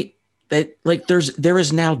 right? That like there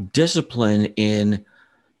is now discipline in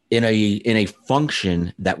a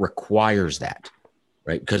function that requires that,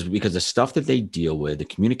 right? Because the stuff that they deal with, the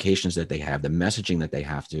communications that they have, the messaging that they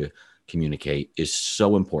have to communicate is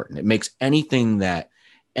so important. It makes anything that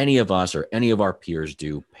any of us or any of our peers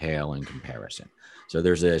do pale in comparison. So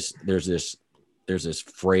there's this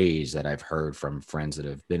phrase that I've heard from friends that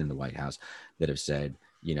have been in the White House that have said,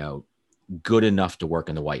 good enough to work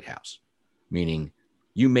in the White House, meaning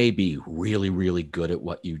you may be really, really good at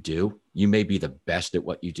what you do. You may be the best at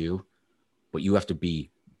what you do, but you have to be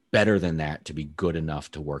better than that to be good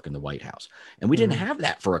enough to work in the White House. And we didn't have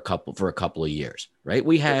that for a couple of years, right?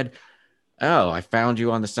 We had oh, I found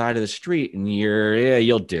you on the side of the street, and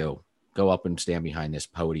you'll do. Go up and stand behind this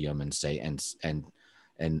podium and say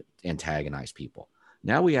and antagonize people.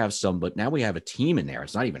 Now we have but now we have a team in there.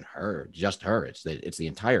 It's not even just her. It's the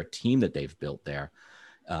entire team that they've built there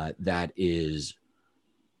that is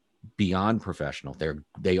beyond professional.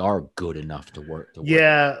 They are good enough to work.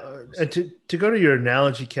 And to go to your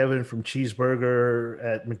analogy, Kevin, from cheeseburger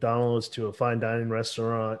at McDonald's to a fine dining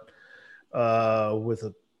restaurant with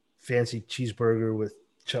a fancy cheeseburger with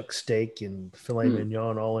chuck steak and filet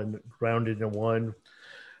mignon all rounded in one.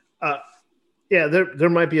 There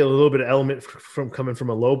might be a little bit of element from coming from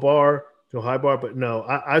a low bar to a high bar, but no,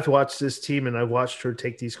 I've watched this team and I've watched her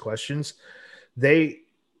take these questions. It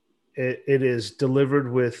is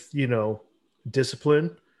delivered with,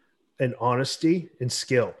 discipline and honesty and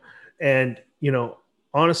skill. And,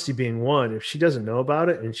 honesty being one, if she doesn't know about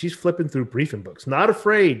it and she's flipping through briefing books, not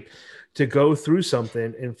afraid to go through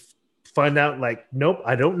something and find out like, nope,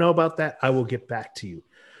 I don't know about that. I will get back to you.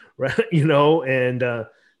 Right. And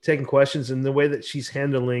taking questions and the way that she's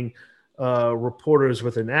handling reporters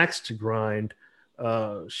with an axe to grind.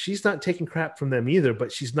 She's not taking crap from them either,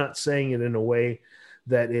 but she's not saying it in a way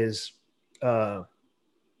that is,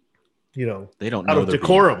 they don't out know of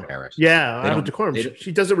decorum. Yeah, out of decorum.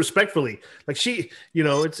 She does it respectfully. Like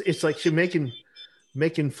it's like she's making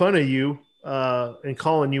fun of you and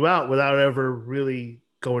calling you out without ever really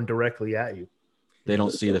going directly at you. They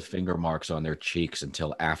don't see the finger marks on their cheeks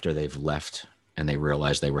until after they've left and they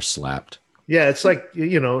realize they were slapped. Yeah, it's like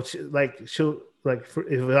she'll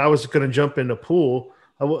if I was going to jump in the pool,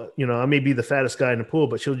 I may be the fattest guy in the pool,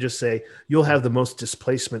 but she'll just say, "You'll have the most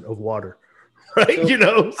displacement of water." Right.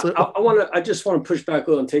 So I just want to push back a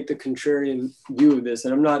little and take the contrarian view of this.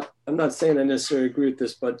 And I'm not saying I necessarily agree with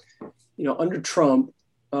this, but, under Trump,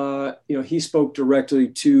 he spoke directly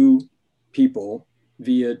to people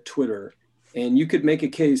via Twitter. And you could make a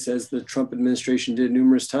case, as the Trump administration did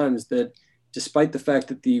numerous times, that despite the fact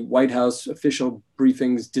that the White House official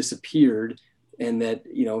briefings disappeared and that,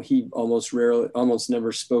 he almost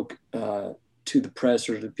never spoke to the press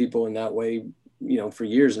or to people in that way, for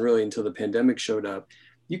years and really until the pandemic showed up,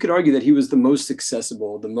 you could argue that he was the most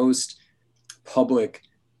accessible, the most public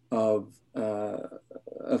of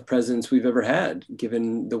presidents we've ever had,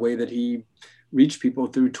 given the way that he reached people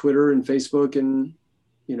through Twitter and Facebook and,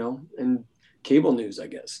 and cable news, I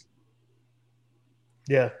guess.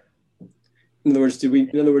 Yeah. In other words, do we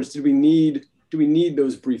need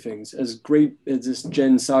those briefings? As great as this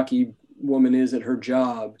Jen Psaki woman is at her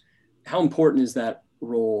job, how important is that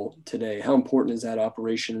role today? How important is that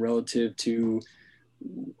operation relative to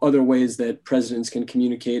other ways that presidents can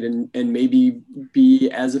communicate and maybe be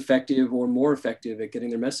as effective or more effective at getting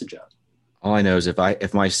their message out? All I know is if my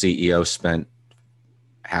CEO spent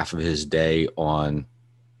half of his day on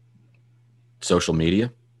social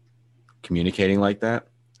media communicating like but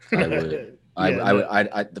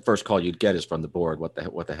the first call you'd get is from the board. What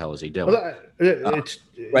the hell is he doing? Well, it's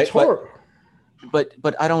horrible.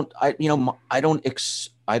 But I don't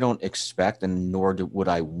expect, and nor would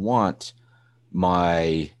I want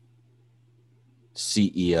my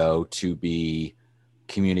CEO to be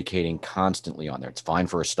communicating constantly on there. It's fine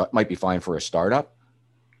might be fine for a startup,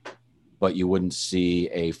 but you wouldn't see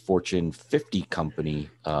a Fortune 50 company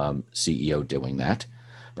CEO doing that,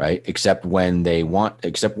 right? Except when they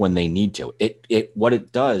need to. What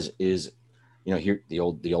it does is, here the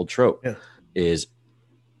old trope is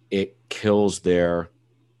it kills their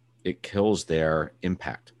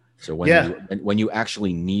impact. So when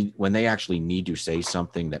they actually need to say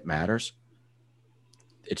something that matters,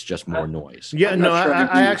 it's just more noise. Yeah, no,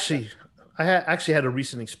 I actually had a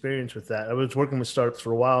recent experience with that. I was working with startups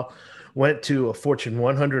for a while, went to a Fortune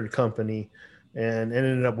 100 company, and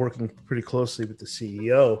ended up working pretty closely with the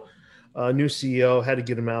CEO. New CEO, had to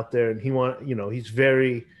get him out there, and he's one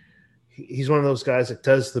of those guys that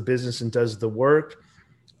does the business and does the work,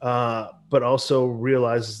 but also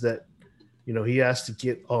realizes that he has to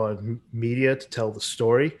get on media to tell the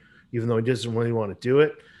story, even though he doesn't really want to do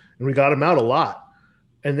it. And we got him out a lot.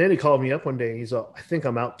 And then he called me up one day and he's like, I think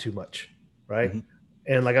I'm out too much. Right.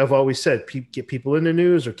 Mm-hmm. And like I've always said, get people in the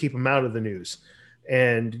news or keep them out of the news.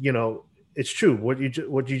 And, it's true. What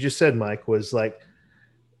you just said, Mike, was like,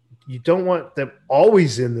 you don't want them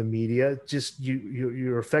always in the media. Just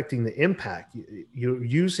you're affecting the impact. You're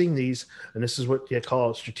using these, and this is what you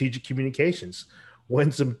call strategic communications.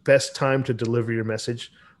 When's the best time to deliver your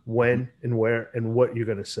message? When and where and what you're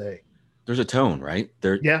going to say. There's a tone, right?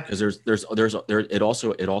 Yeah. Because it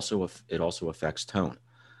also affects tone,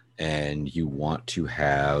 and you want to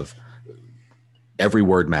have every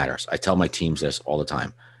word matters. I tell my teams this all the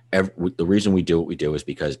time. the reason we do what we do is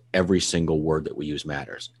because every single word that we use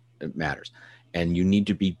matters. It matters, and you need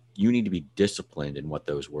to be disciplined in what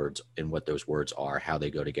those words are, how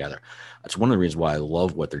they go together. That's one of the reasons why I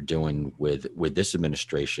love what they're doing with this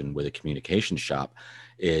administration, with a communication shop.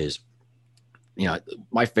 Is,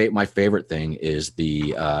 my favorite thing is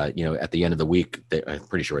the at the end of the week, I'm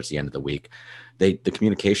pretty sure it's the end of the week, the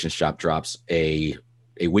communications shop drops a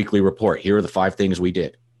weekly report. Here are the 5 things we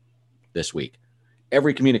did this week.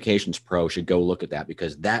 Every communications pro should go look at that,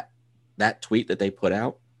 because that tweet that they put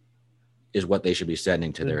out is what they should be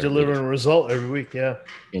sending to their delivering a result every week. Yeah.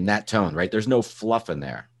 In that tone, right? There's no fluff in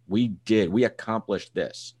there. We accomplished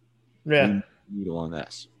this. Yeah. We need on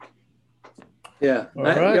this. Yeah.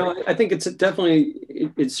 I think it's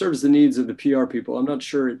definitely, it serves the needs of the PR people. I'm not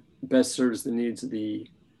sure it best serves the needs of the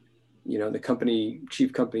company,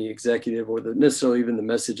 chief company executive, or necessarily even the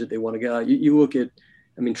message that they want to get out. You look at,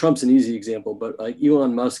 Trump's an easy example, but like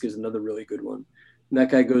Elon Musk is another really good one. And that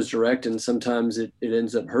guy goes direct, and sometimes it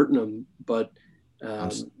ends up hurting him. But,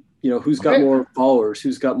 who's got more followers?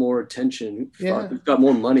 Who's got more attention? Who's got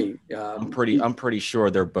more money? I'm pretty sure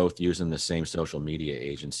they're both using the same social media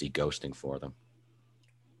agency ghosting for them.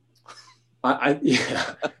 The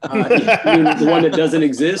one that doesn't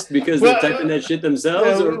exist because they're typing that shit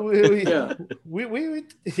themselves.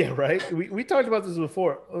 Right. We talked about this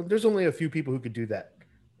before. There's only a few people who could do that,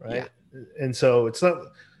 right? Yeah. And so it's not,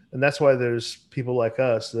 and that's why there's people like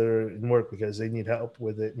us that are in work, because they need help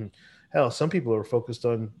with it. And hell, some people are focused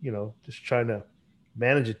on just trying to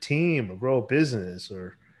manage a team or grow a business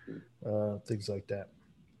or things like that.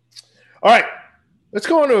 All right, let's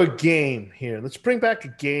go into a game here. Let's bring back a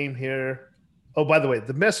game here. Oh, by the way,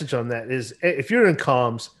 the message on that is, if you're in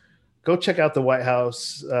comms, go check out the White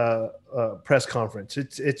House press conference.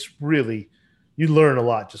 It's really, you learn a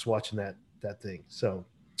lot just watching that thing. So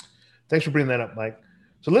thanks for bringing that up, Mike.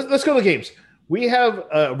 So let's go to the games. We have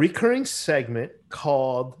a recurring segment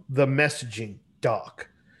called the Messaging Doc,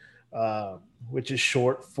 which is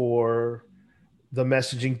short for the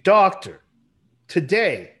Messaging Doctor.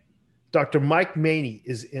 Today, Dr. Mike Maney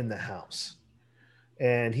is in the house,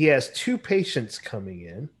 and he has 2 patients coming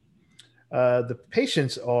in. The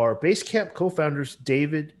patients are Basecamp co-founders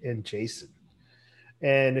David and Jason.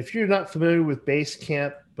 And if you're not familiar with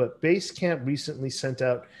Basecamp, but Basecamp recently sent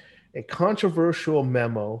out a controversial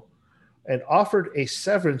memo and offered a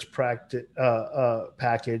severance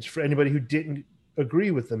package for anybody who didn't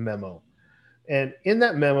agree with the memo. And in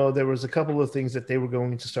that memo, there was a couple of things that they were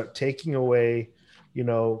going to start taking away,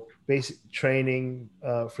 basic training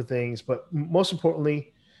for things. But most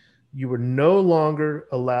importantly, you were no longer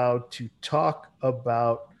allowed to talk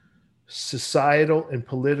about societal and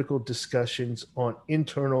political discussions on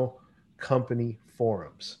internal company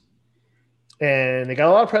forums. And they got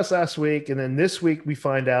a lot of press last week. And then this week we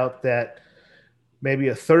find out that maybe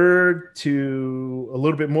a third to a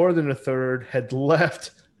little bit more than a third had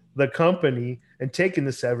left the company and taken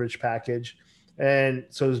the severance package. And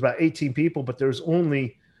so there's about 18 people, but there's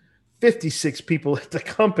only 56 people at the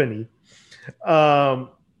company.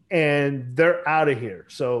 And they're out of here.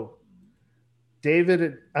 So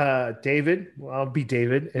David, well, I'll be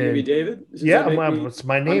David. And maybe David? It's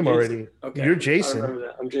my name already. Okay. You're Jason. I remember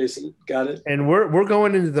that. I'm Jason. Got it. And we're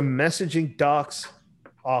going into the Messaging Doc's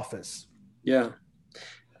office. Yeah.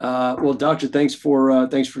 Well, Doctor, thanks for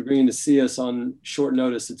agreeing to see us on short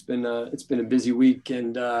notice. It's been a busy week,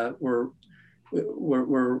 and we're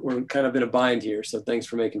kind of in a bind here. So thanks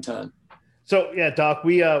for making time. So yeah, Doc,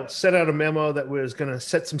 we sent out a memo that was going to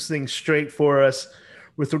set some things straight for us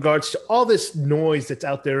with regards to all this noise that's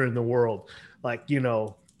out there in the world, like,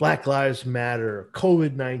 Black Lives Matter,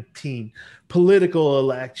 COVID-19, political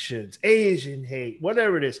elections, Asian hate,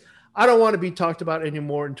 whatever it is. I don't want to be talked about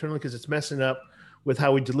anymore internally because it's messing up with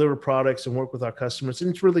how we deliver products and work with our customers. And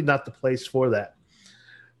it's really not the place for that.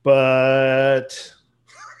 But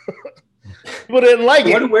people didn't like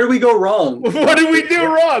it. Where do we go wrong? What did we do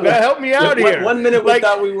wrong? Help me out here. 1 minute we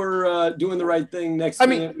thought we were doing the right thing. Next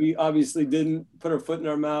minute we obviously didn't, put our foot in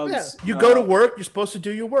our mouths. Yeah. You go to work, you're supposed to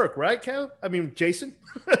do your work, right, Cal? Jason?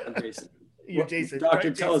 I'm Jason. You're Jason. Doctor,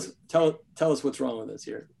 right, tell us what's wrong with us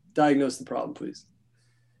here. Diagnose the problem, please.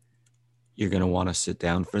 You're going to want to sit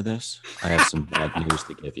down for this. I have some bad news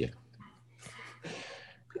to give you.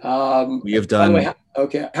 We have done.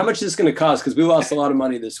 Okay. How much is this going to cost? Because we lost a lot of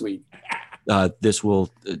money this week. This will,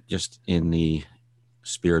 just in the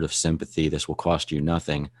spirit of sympathy, this will cost you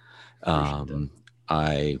nothing.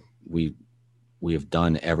 We have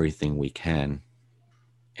done everything we can,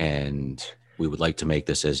 and we would like to make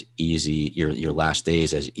this as easy, your last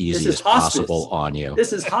days as easy as hospice. possible on you.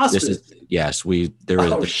 This is hospice. Yes, we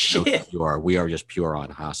are just pure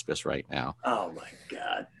on hospice right now. Oh my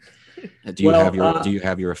God. Do you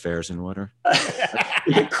have your affairs in order?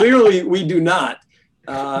 Clearly we do not.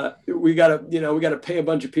 We gotta pay a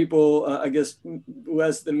bunch of people, I guess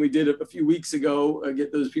less than we did a few weeks ago,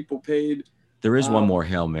 get those people paid. There is one more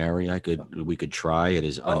Hail Mary we could try. It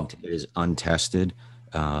is untested.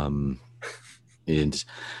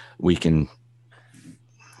 We can,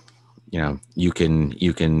 you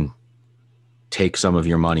can take some of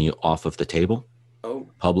your money off of the table,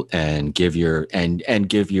 and give your and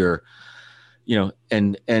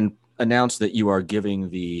announce that you are giving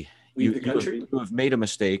the country. You have made a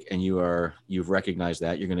mistake, and you've recognized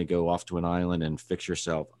that you're going to go off to an island and fix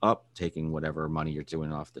yourself up, taking whatever money you're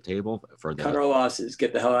doing off the table for cut our losses,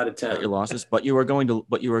 get the hell out of town. Cut your losses, but you are going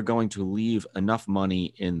to leave enough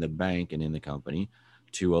money in the bank and in the company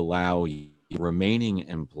to allow remaining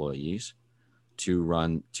employees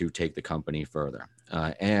to take the company further,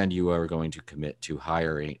 and you are going to commit to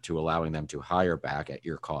allowing them to hire back at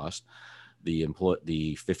your cost the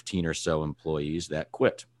 15 or so employees that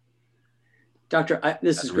quit. Doctor,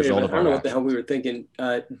 this is great. I don't know what the hell we were thinking.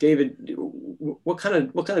 David, what kind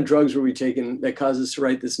of drugs were we taking that caused us to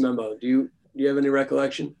write this memo? Do you have any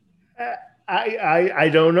recollection? I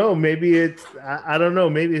don't know. Maybe I don't know.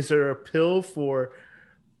 Maybe is there a pill for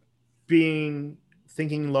thinking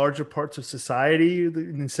larger parts of society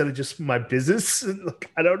instead of just my business?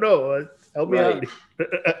 I don't know. Help me out.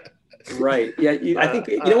 Right. Yeah. I think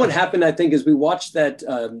you know what happened. I think is we watched that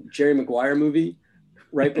Jerry Maguire movie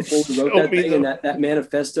right before we wrote that thing, and that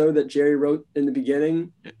manifesto that Jerry wrote in the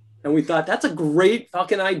beginning, and we thought that's a great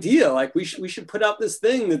fucking idea. Like we should put out this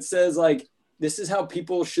thing that says like this is how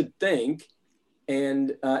people should think,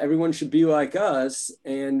 and everyone should be like us.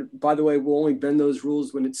 And by the way, we'll only bend those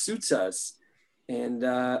rules when it suits us. And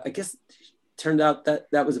I guess it turned out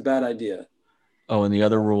that was a bad idea. Oh, and the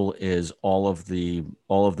other rule is all of the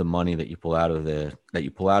money that you pull out of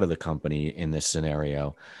the company in this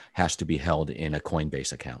scenario has to be held in a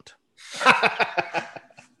Coinbase account.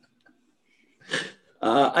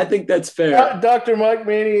 I think that's fair. Dr. Mike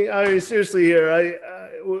Maney, I mean, seriously here,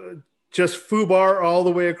 just FUBAR all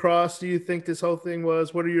the way across. Do you think this whole thing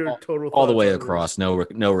was? What are your total thoughts? All the way across. No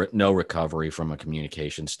recovery from a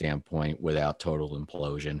communication standpoint without total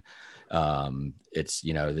implosion.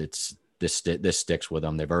 This sticks with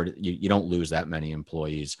them. They've already, you don't lose that many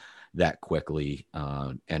employees that quickly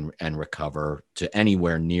and recover to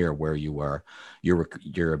anywhere near where you were.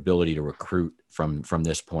 Your ability to recruit from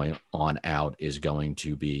this point on out is going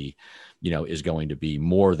to be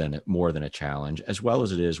more than a challenge, as well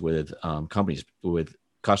as it is with companies, with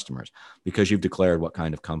customers, because you've declared what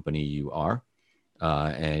kind of company you are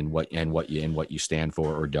and what you stand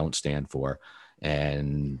for or don't stand for.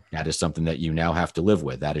 And that is something that you now have to live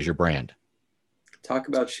with. That is your brand. Talk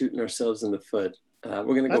about shooting ourselves in the foot. We're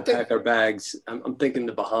going to go pack our bags. I'm thinking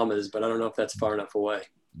the Bahamas, but I don't know if that's far enough away.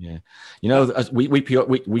 Yeah.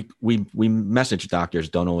 We message doctors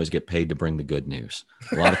don't always get paid to bring the good news.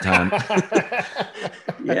 A lot of time.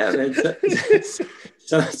 Yeah, man.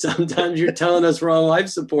 Sometimes you're telling us we're on life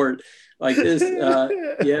support like this.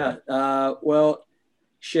 Well,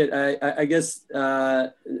 shit, I guess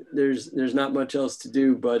there's not much else to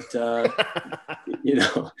do, but but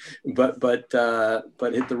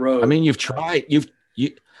hit the road. I mean, you've tried.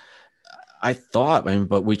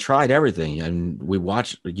 But we tried everything, and we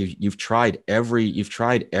watched. You've tried every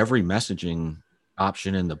messaging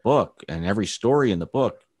option in the book and every story in the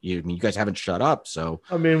book. You guys haven't shut up. So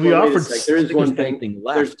I mean, we offered. There is one thing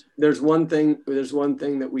left. There's one thing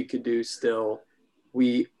that we could do still.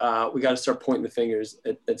 We got to start pointing the fingers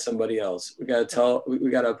at somebody else. We got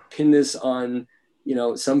to pin this on,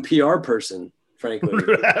 some PR person, frankly.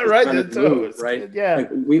 Right. Yeah. Like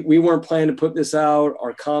we weren't planning to put this out.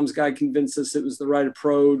 Our comms guy convinced us it was the right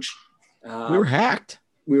approach. We were hacked.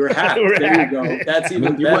 There you go. That's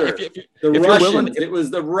even better. The Russians. It was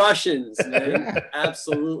the Russians, man.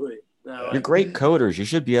 Absolutely. No, You're great coders. You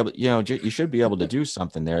should be able, you should be able to do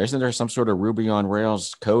something there. Isn't there some sort of Ruby on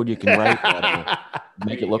Rails code you can write that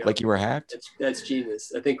make it look like you were hacked? That's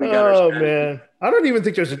genius. I think we got our strategy. Man, I don't even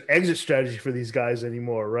think there's an exit strategy for these guys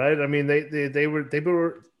anymore, right? I mean, they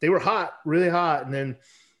were hot, really hot, and then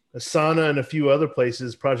Asana and a few other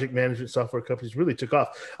places, project management software companies, really took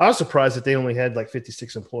off. I was surprised that they only had like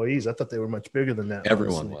 56 employees. I thought they were much bigger than that.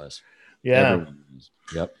 Everyone was. Yeah. Everyone was.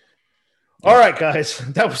 Yep. All right, guys,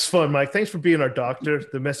 that was fun, Mike. Thanks for being our doctor,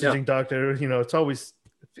 the messaging doctor. It's always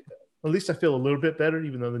At least I feel a little bit better,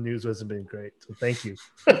 even though the news hasn't been great. So thank you.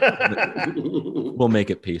 We'll make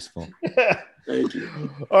it peaceful. Thank you.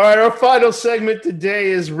 All right, our final segment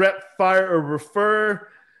today is Rep, Fire, or Refer.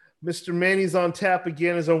 Mr. Manny's on tap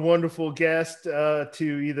again as a wonderful guest to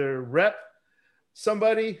either rep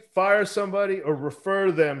somebody, fire somebody, or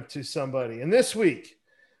refer them to somebody. And this week,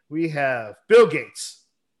 we have Bill Gates,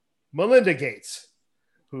 Melinda Gates,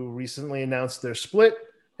 who recently announced their split,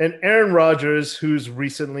 and Aaron Rodgers, who's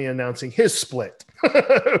recently announcing his split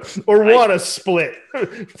or want a split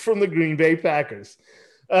from the Green Bay Packers.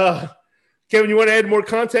 Kevin, you want to add more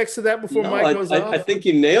context to that before Mike goes off? I think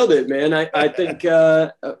you nailed it, man. I think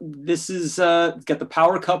this is got the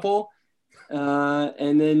power couple,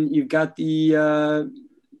 and then you've got the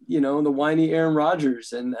the whiny Aaron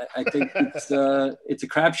Rodgers, and I think it's a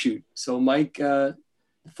crapshoot. So, Mike, the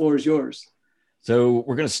floor is yours. So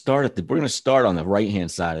we're going to start on the right-hand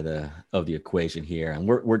side of the equation here, and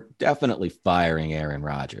we're definitely firing Aaron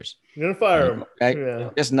Rodgers. You're going to fire him. Okay? Yeah.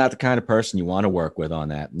 Just not the kind of person you want to work with on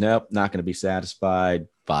that. Nope, not going to be satisfied.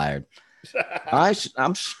 Fired.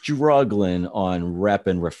 I'm struggling on rep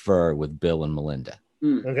and refer with Bill and Melinda.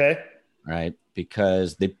 Okay. Right,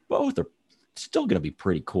 because they both are still going to be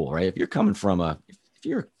pretty cool, right? If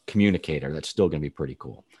you're a communicator, that's still going to be pretty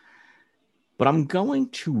cool. But I'm going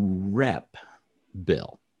to rep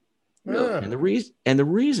Bill. Yeah. And the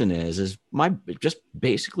reason is just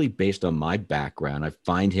basically based on my background, I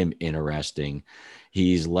find him interesting.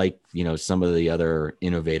 He's like, some of the other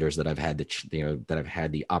innovators that I've had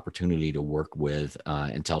the opportunity to work with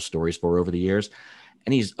and tell stories for over the years.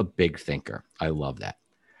 And he's a big thinker. I love that.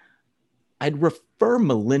 I'd refer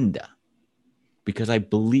Melinda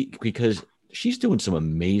because she's doing some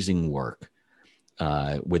amazing work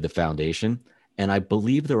with the foundation. And I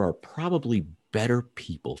believe there are probably better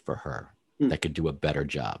people for her that could do a better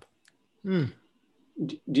job. Do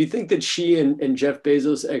you think that she and Jeff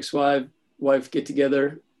Bezos' ex-wife get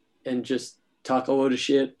together and just talk a load of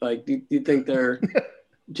shit? Like, do you think they're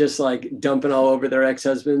just like dumping all over their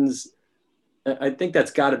ex-husbands? I think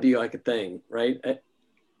that's got to be like a thing, right?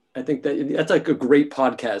 I think that's like a great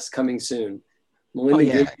podcast coming soon. Melinda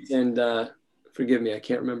Gates and forgive me, I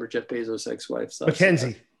can't remember Jeff Bezos' ex-wife's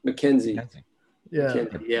Mackenzie.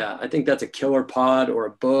 Yeah. I think that's a killer pod or a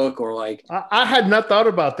book or like. I had not thought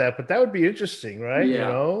about that, but that would be interesting, right? Yeah.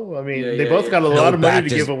 They both got a lot of money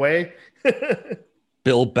to give away.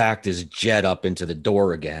 Bill backed his jet up into the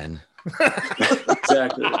door again.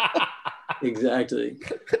 Exactly.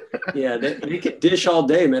 Yeah, they could dish all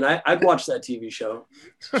day, man. I'd watch that TV show.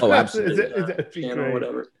 Oh, absolutely. Channel,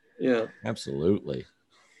 whatever. Yeah, absolutely.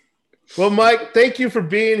 Well, Mike, thank you for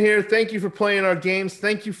being here. Thank you for playing our games.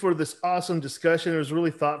 Thank you for this awesome discussion. It was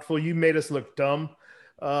really thoughtful. You made us look dumb.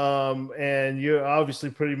 And you're obviously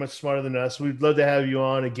pretty much smarter than us. We'd love to have you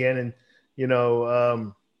on again. And,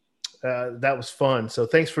 that was fun. So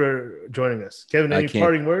thanks for joining us. Kevin, any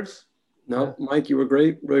parting words? No, Mike, you were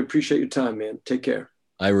great. Really appreciate your time, man. Take care.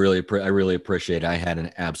 I really appreciate it. I had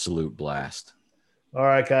an absolute blast. All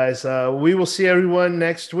right, guys. We will see everyone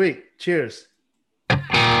next week. Cheers.